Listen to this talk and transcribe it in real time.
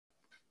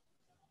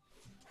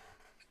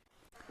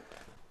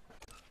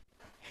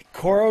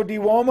Coro di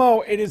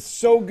Uomo, it is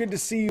so good to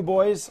see you,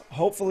 boys.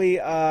 Hopefully,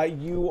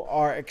 you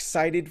are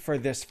excited for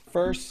this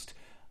first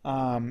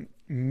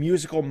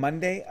Musical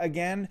Monday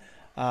again.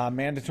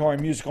 Mandatory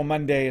Musical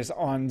Mondays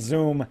on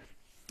Zoom.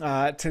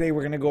 Today,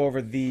 we're going to go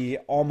over the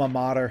alma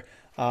mater.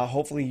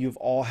 Hopefully, you've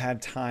all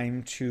had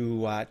time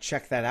to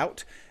check that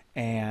out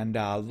and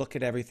look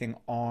at everything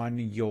on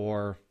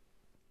your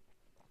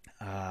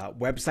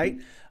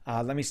website.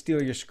 Let me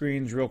steal your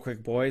screens real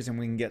quick, boys, and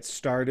we can get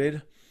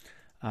started.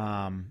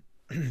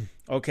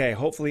 Okay,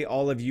 hopefully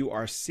all of you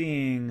are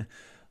seeing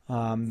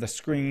the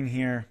screen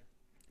here.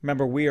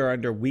 Remember, we are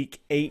under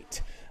week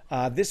 8.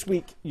 This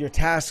week, your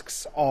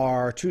tasks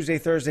are Tuesday,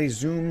 Thursday,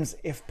 Zooms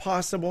if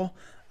possible.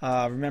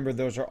 Remember,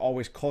 those are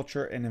always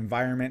culture and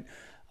environment.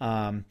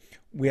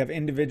 We have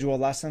individual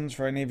lessons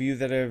for any of you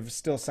that have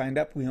still signed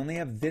up. We only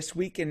have this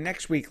week and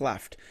next week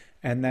left.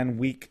 And then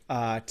week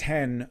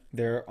 10,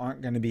 there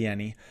aren't going to be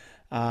any.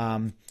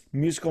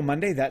 Musical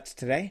Monday, that's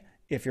today.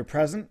 If you're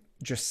present,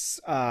 just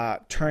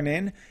turn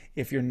in.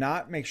 If you're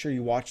not, make sure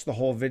you watch the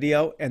whole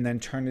video and then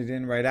turn it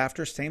in right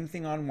after. Same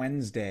thing on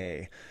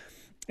Wednesday.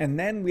 And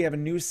then we have a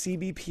new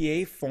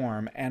CBPA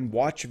form and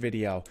watch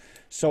video.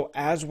 So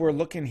as we're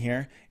looking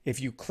here,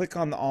 if you click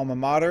on the alma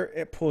mater,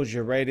 it pulls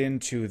you right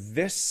into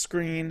this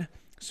screen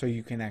so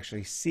you can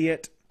actually see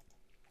it.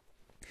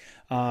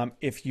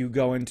 If you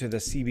go into the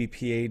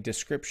CBPA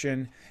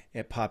description,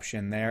 it pops you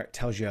in there. It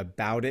tells you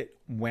about it,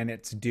 when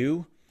it's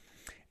due.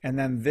 And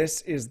then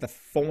this is the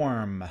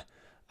form.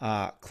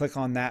 Click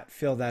on that,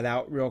 fill that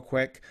out real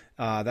quick.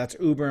 That's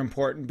uber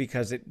important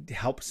because it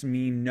helps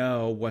me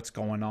know what's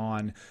going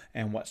on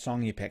and what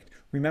song you picked.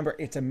 Remember,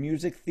 it's a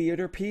music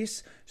theater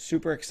piece,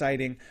 super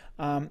exciting.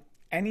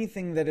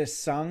 Anything that is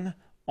sung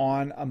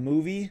on a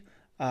movie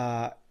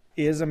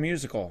is a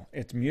musical.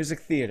 It's music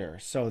theater.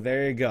 So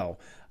there you go.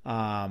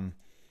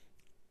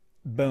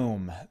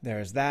 Boom,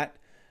 there's that.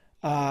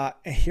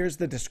 Here's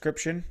the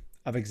description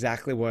of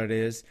exactly what it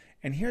is.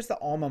 And here's the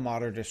alma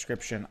mater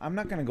description. I'm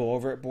not going to go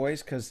over it,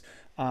 boys, because,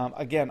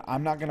 again,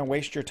 I'm not going to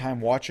waste your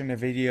time watching a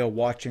video.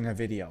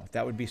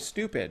 That would be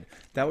stupid.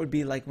 That would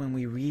be like when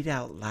we read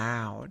out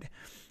loud.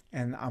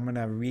 And I'm going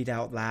to read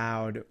out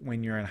loud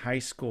when you're in high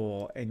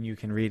school and you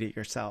can read it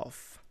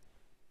yourself.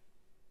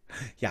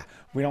 Yeah,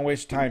 we don't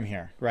waste time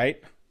here,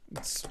 right?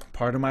 It's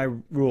part of my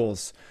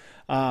rules.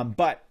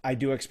 But I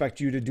do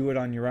expect you to do it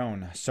on your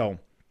own. So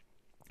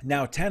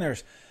now,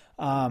 tenors,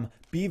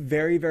 be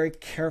very, very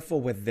careful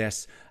with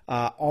this.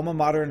 Alma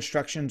mater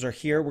instructions are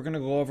here. We're going to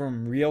go over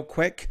them real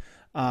quick,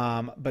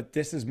 but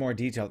this is more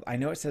detailed. I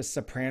know it says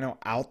soprano,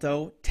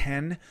 alto,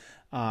 tenor,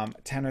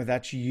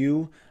 that's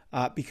you,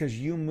 because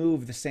you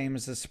move the same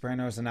as the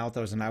sopranos and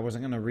altos, and I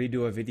wasn't going to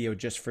redo a video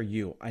just for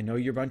you. I know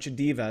you're a bunch of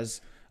divas,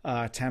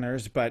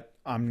 tenors, but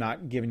I'm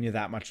not giving you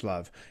that much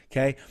love,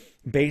 okay?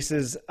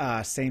 Basses,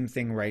 same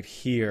thing right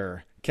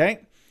here,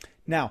 okay?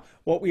 Now,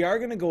 what we are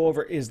going to go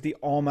over is the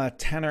alma,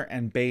 tenor,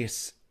 and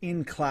bass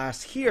in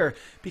class here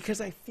because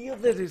I feel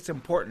that it's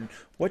important.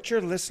 What you're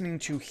listening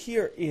to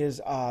here is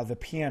the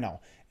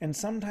piano, and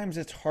sometimes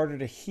it's harder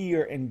to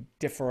hear and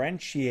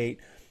differentiate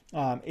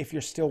if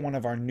you're still one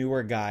of our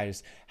newer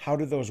guys. How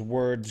do those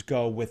words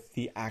go with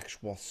the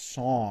actual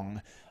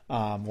song?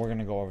 We're going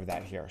to go over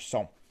that here.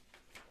 So,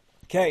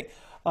 okay,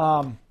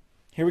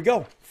 here we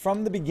go.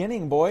 From the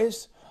beginning,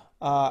 boys.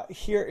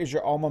 Here is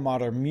your alma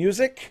mater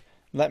music.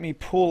 Let me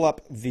pull up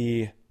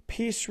the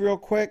piece real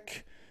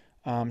quick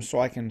so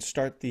I can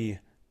start the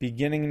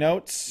beginning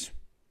notes.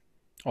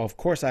 Oh, of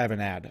course I have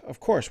an ad. Of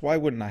course, why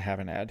wouldn't I have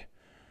an ad?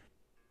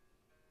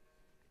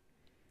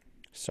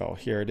 So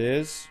here it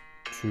is.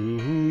 To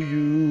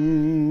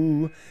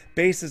you.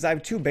 Basses, I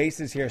have 2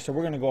 basses here, so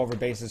we're going to go over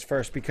basses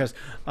first because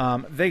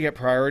they get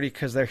priority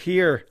because they're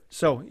here.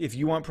 So if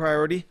you want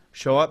priority,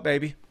 show up,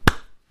 baby.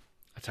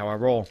 That's how I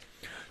roll.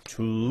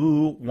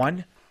 2,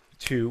 1,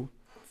 2,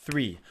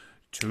 3.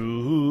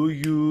 To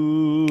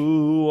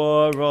you,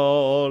 our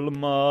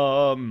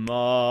alma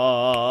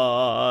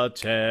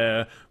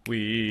mater,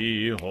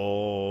 we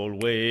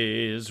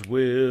always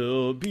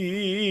will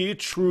be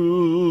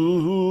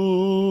true.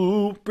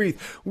 Breathe.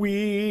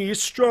 We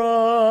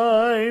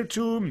strive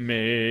to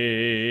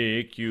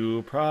make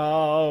you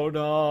proud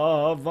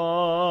of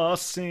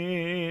us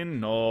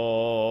in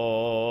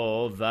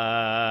all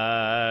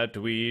that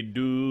we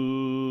do.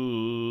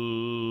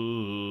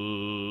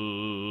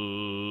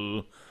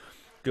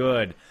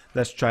 Good.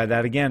 Let's try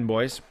that again,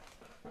 boys.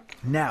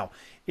 Now,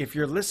 if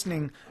you're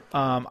listening,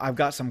 I've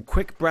got some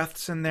quick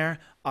breaths in there.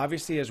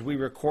 Obviously, as we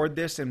record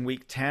this in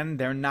week 10,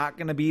 they're not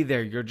going to be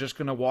there. You're just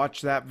going to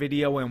watch that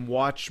video and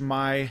watch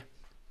my...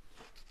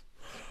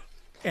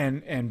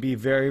 And be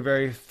very,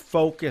 very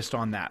focused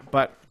on that.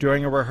 But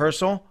during a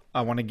rehearsal,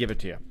 I want to give it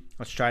to you.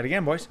 Let's try it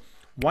again, boys.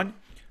 1,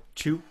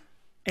 2,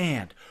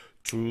 and...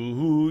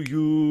 To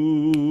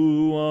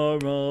you, our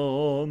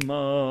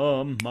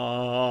alma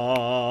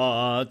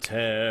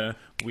mater,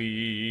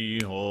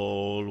 we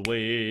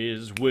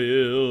always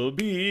will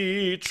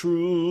be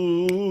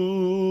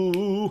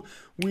true.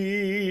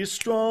 We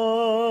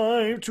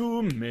strive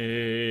to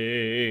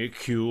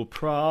make you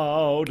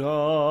proud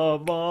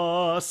of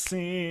us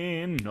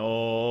in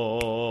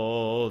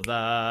all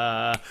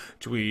that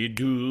we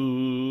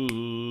do.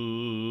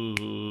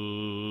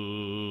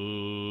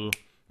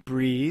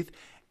 Breathe.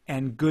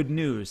 And good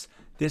news,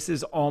 this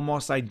is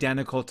almost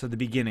identical to the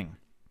beginning.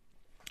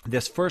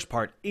 This first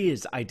part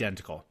is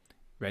identical.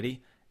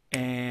 Ready?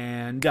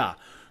 And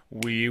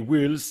we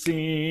will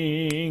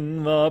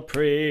sing the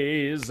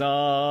praise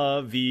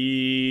of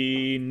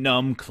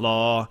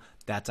Enumclaw.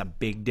 That's a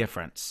big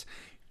difference.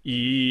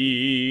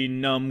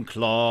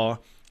 Enumclaw.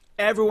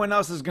 Everyone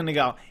else is going to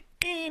go,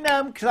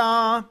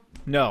 Enumclaw.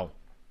 No,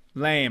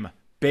 lame.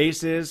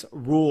 Basses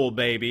rule,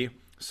 baby.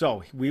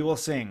 So we will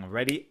sing.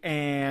 Ready?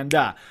 And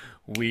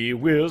we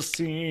will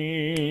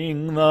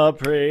sing the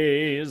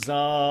praise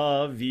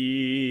of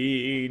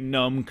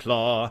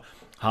Enumclaw.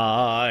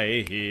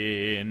 High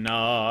in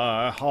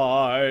our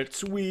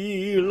hearts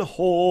we'll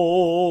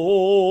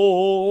hold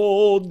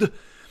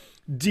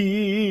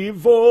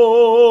devotion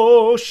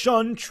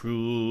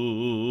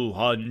true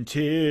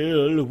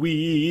until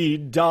we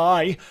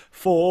die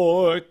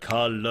for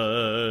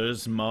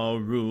colors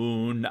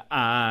maroon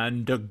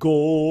and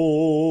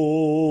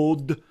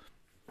gold.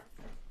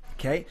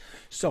 Okay,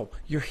 so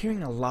you're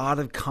hearing a lot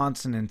of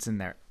consonants in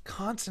there.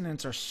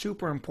 Consonants are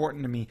super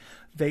important to me.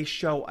 They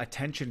show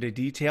attention to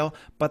detail,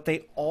 but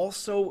they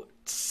also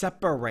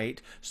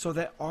separate so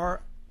that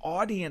our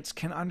audience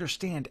can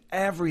understand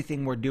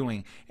everything we're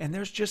doing. And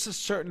there's just a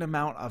certain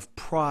amount of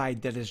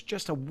pride that is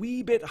just a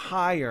wee bit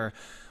higher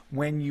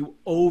when you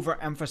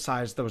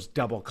overemphasize those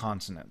double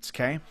consonants,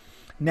 okay?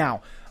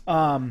 Now,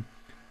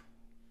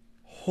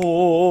 hold,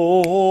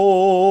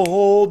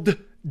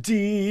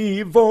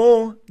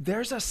 devo.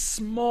 There's a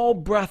small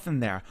breath in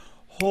there.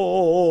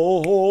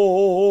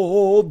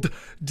 Hold,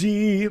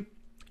 D.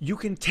 You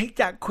can take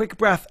that quick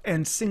breath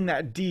and sing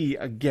that D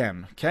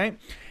again, okay?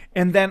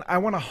 And then I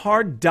want a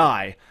hard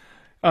die.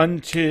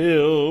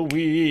 Until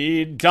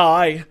we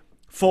die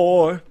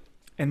for,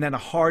 and then a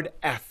hard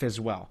F as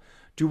well.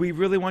 Do we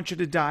really want you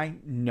to die?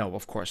 No,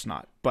 of course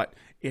not. But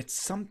it's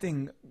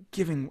something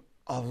giving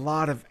a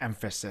lot of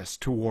emphasis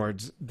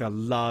towards the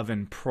love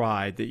and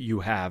pride that you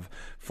have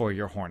for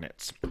your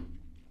hornets.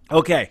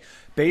 Okay,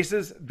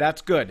 basses,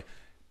 that's good.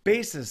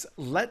 Basses,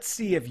 let's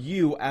see if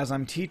you, as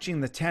I'm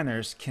teaching the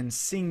tenors, can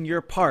sing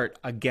your part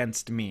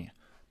against me.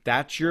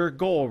 That's your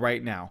goal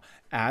right now.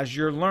 As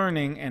you're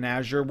learning and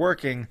as you're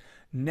working,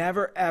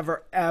 never,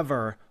 ever,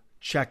 ever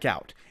check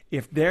out.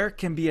 If there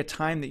can be a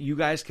time that you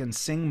guys can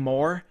sing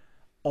more,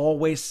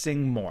 always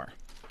sing more.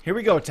 Here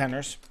we go,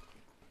 tenors.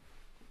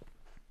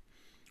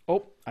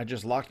 Oh, I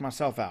just locked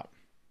myself out.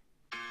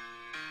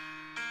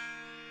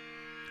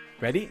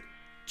 Ready?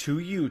 To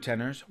you,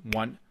 tenors.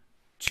 1,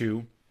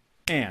 2,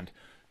 and.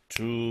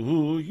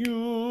 To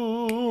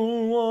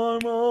you, our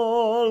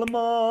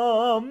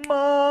alma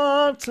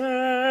mater,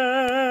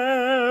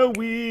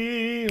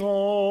 we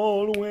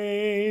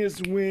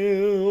always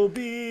will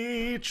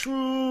be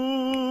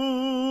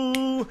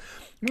true.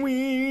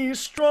 We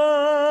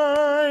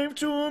strive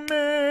to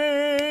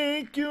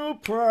make you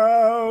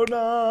proud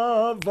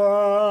of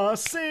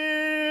us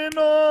in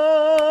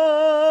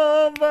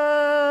all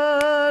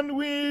that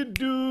we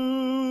do.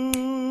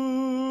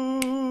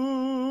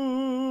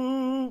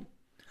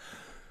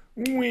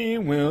 We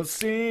will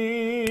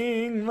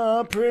sing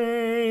the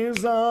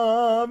praise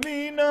of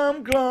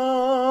Enumclaw.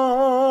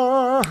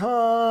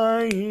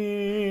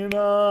 In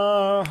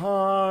our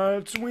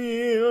hearts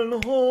we'll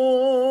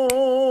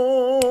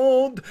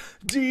hold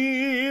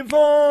devotion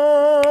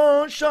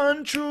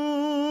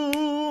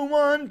true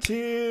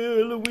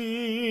until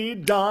we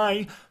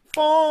die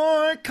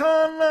for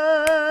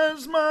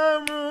colors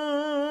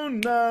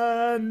maroon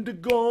and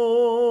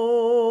gold.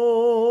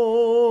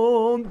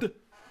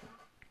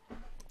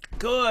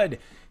 Good.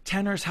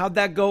 Tenors, how'd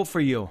that go for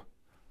you?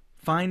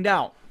 Find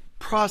out.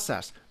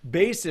 Process.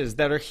 Basses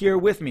that are here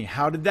with me,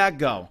 how did that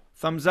go?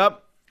 Thumbs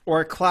up or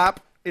a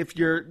clap if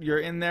you're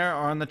in there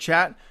or on the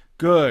chat.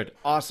 Good.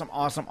 Awesome,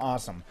 awesome,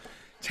 awesome.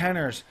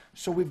 Tenors,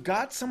 so we've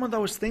got some of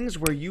those things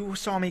where you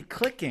saw me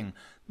clicking.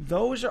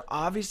 Those are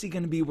obviously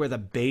going to be where the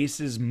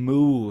basses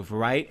move,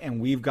 right?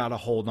 And we've got to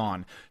hold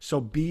on. So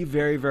be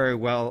very, very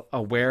well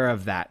aware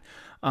of that.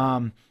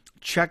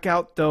 Check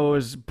out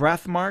those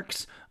breath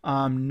marks.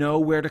 Know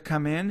where to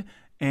come in.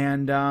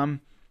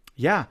 And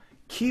yeah,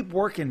 keep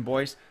working,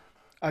 boys.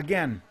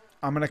 Again,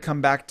 I'm going to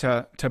come back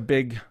to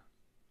big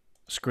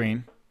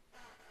screen.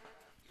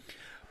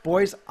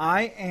 Boys,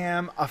 I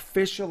am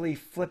officially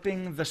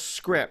flipping the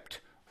script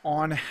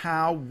on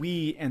how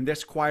we in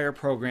this choir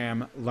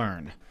program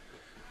learn.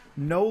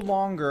 No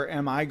longer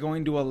am I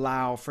going to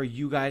allow for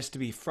you guys to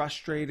be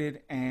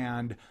frustrated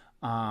and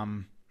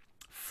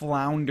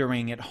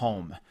floundering at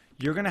home.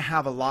 You're going to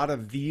have a lot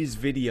of these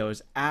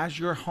videos as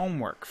your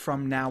homework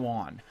from now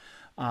on.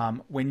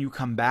 When you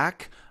come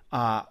back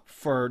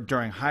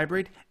during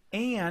hybrid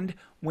and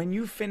when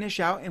you finish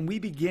out and we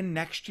begin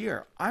next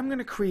year, I'm going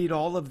to create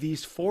all of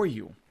these for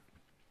you.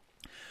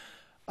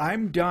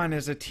 I'm done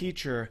as a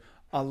teacher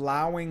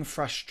allowing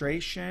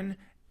frustration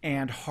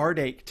and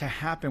heartache to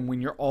happen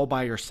when you're all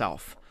by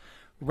yourself.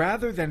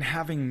 Rather than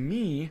having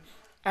me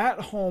at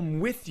home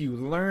with you,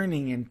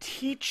 learning and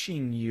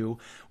teaching you,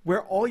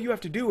 where all you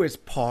have to do is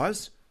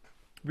pause,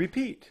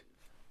 repeat,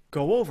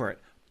 go over it.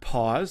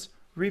 Pause,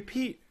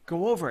 repeat,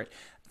 go over it.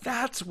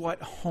 That's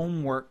what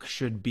homework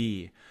should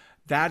be.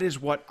 That is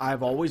what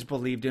I've always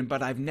believed in,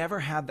 but I've never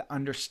had the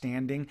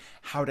understanding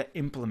how to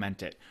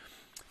implement it.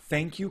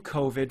 Thank you,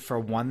 COVID, for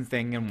one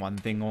thing and one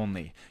thing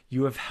only.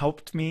 You have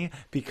helped me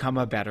become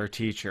a better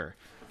teacher.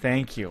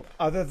 Thank you.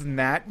 Other than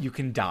that, you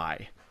can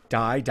die.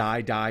 Die,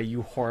 die, die,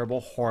 you horrible,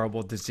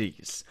 horrible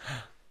disease.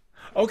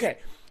 Okay,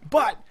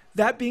 but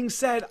that being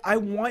said, I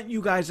want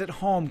you guys at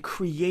home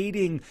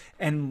creating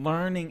and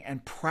learning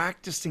and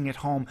practicing at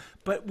home,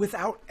 but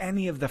without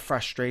any of the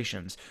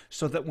frustrations,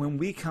 so that when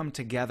we come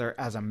together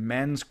as a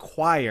men's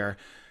choir,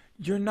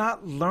 you're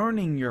not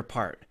learning your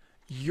part.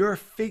 You're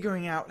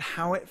figuring out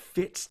how it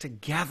fits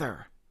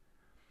together.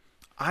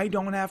 I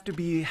don't have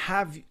to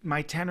have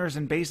my tenors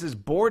and basses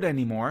bored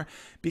anymore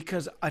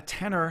because a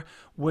tenor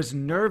was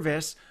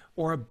nervous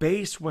or a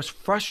bass was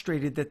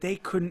frustrated that they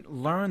couldn't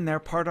learn their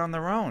part on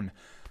their own.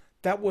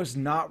 That was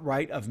not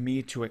right of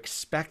me to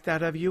expect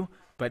that of you,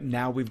 but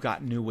now we've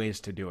got new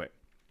ways to do it.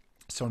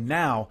 So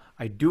now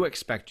I do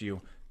expect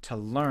you to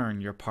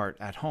learn your part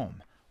at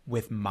home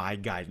with my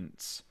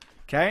guidance.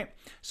 Okay?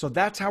 So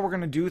that's how we're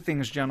going to do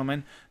things,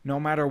 gentlemen, no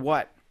matter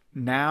what,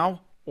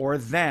 now or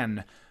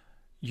then.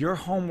 Your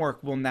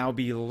homework will now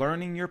be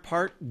learning your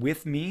part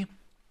with me,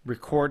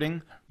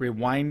 recording,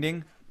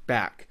 rewinding,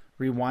 back,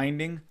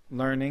 rewinding,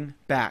 learning,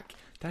 back.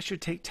 That should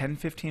take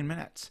 10-15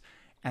 minutes.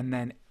 And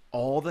then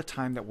all the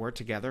time that we're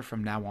together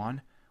from now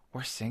on,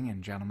 we're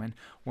singing, gentlemen.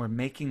 We're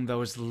making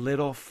those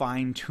little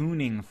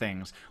fine-tuning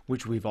things,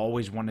 which we've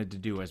always wanted to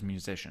do as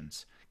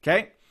musicians.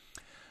 Okay?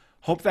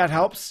 Hope that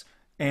helps.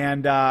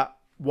 And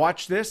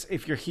watch this.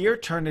 If you're here,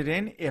 turn it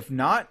in. If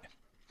not,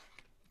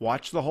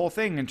 watch the whole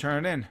thing and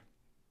turn it in.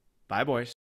 Bye, boys.